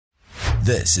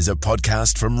This is a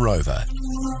podcast from Rover.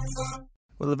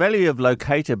 Well, the value of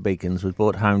locator beacons was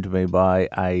brought home to me by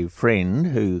a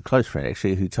close friend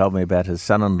actually, who told me about his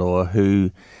son-in-law who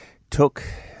took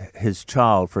his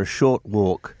child for a short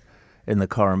walk in the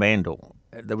Coromandel.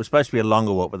 There was supposed to be a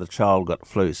longer walk, but the child got the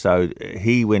flu, so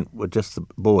he went with just the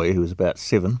boy, who was about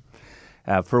 7,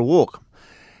 for a walk.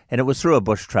 And it was through a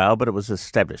bush trail, but it was an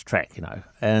established track,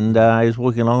 And he was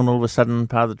walking along, and all of a sudden,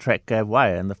 part of the track gave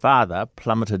way, and the father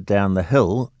plummeted down the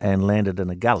hill and landed in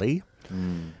a gully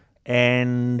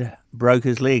and broke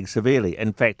his leg severely.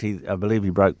 In fact, I believe he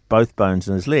broke both bones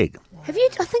in his leg. Have you?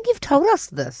 I think you've told us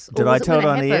this. Did I tell it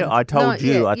on the air? I told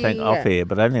you, I think, off air,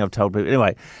 but I don't think I've told people.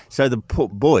 Anyway, so the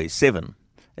boy, 7,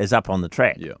 is up on the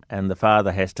track, and the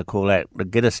father has to call out,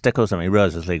 get a stick or something. He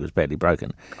realised his leg was badly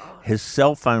broken. His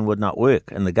cell phone would not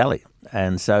work in the gully,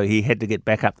 and so he had to get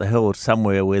back up the hill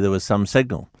somewhere where there was some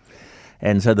signal.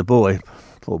 And so the boy,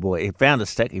 poor boy, he found a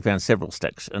stick, he found several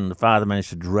sticks, and the father managed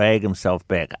to drag himself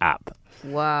back up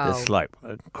the slope.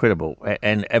 Incredible.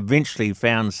 And eventually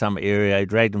found some area, he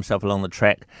dragged himself along the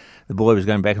track. The boy was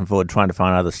going back and forward trying to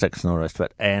find other sticks and all the rest of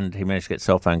it, and he managed to get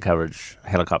cell phone coverage.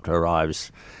 Helicopter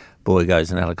arrives. Boy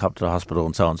goes in a helicopter to the hospital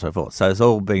and so on and so forth. So it's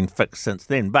all been fixed since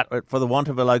then, but for the want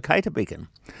of a locator beacon.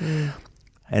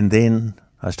 And then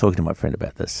I was talking to my friend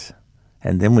about this,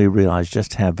 and then we realised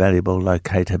just how valuable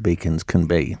locator beacons can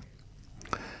be.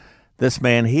 This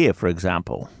man here, for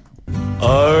example.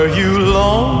 Are you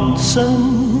lonesome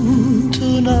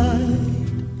tonight?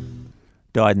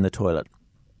 Died in the toilet.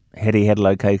 Had he had a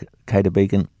locator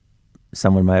beacon,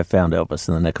 someone may have found Elvis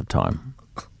in the nick of time.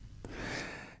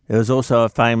 There was also a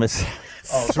famous...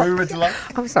 so we went to like...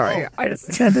 I'm sorry. Yeah,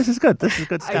 this is good. This is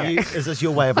good stuff. Is this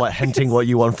your way of hinting what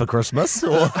you want for Christmas?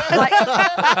 Or? They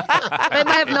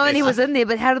may have known he was in there,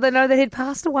 but how did they know that he'd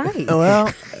passed away?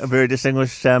 Well, a very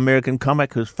distinguished American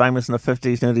comic who was famous in the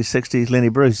 50s and early 60s, Lenny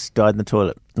Bruce, died in the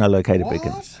toilet. No locator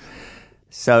beacons.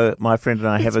 So my friend and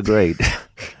I have agreed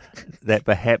that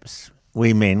perhaps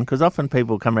we men, because often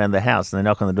people come around the house and they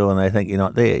knock on the door and they think you're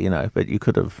not there, but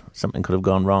something could have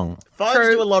gone wrong.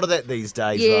 Phones do a lot of that these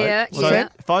days, yeah, though. Yeah.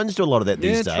 Phones do a lot of that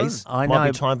these days. I Might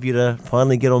know. be time for you to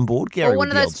finally get on board, Gary, Or one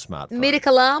with of the those old smartphone.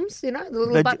 medical alarms, the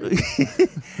little button.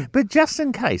 But just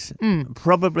in case,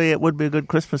 probably it would be a good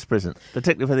Christmas present,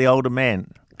 particularly for the older man.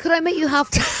 Could I meet you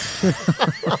half?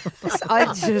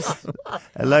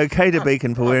 A locator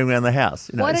beacon for wearing around the house,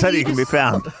 so that you can be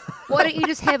found. Why don't you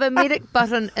just have a medic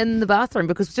button in the bathroom?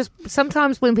 Because just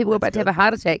sometimes when people are about to have a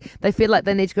heart attack, they feel like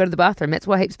they need to go to the bathroom. That's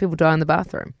why heaps of people die in the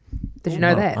bathroom. Did you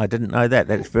know that? I didn't know that.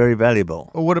 That's very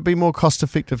valuable. Or would it be more cost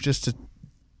effective just to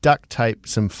duct tape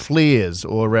some flares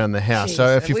all around the house? Jeez,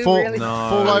 so if you fall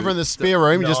No. over in the spare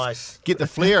room, Nice. just get the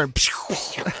flare and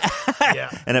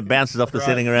And it bounces off the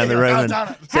ceiling around the room and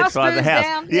sets House fire to the burns house.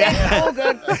 down. Yeah, all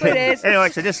good. Sweet as. Anyway,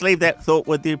 so just leave that thought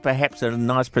with you. Perhaps a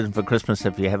nice present for Christmas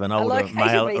if you have an older locator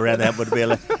male beacon. around that would be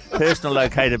a personal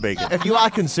locator beacon. If you are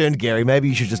concerned, Gary, maybe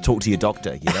you should just talk to your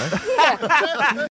doctor,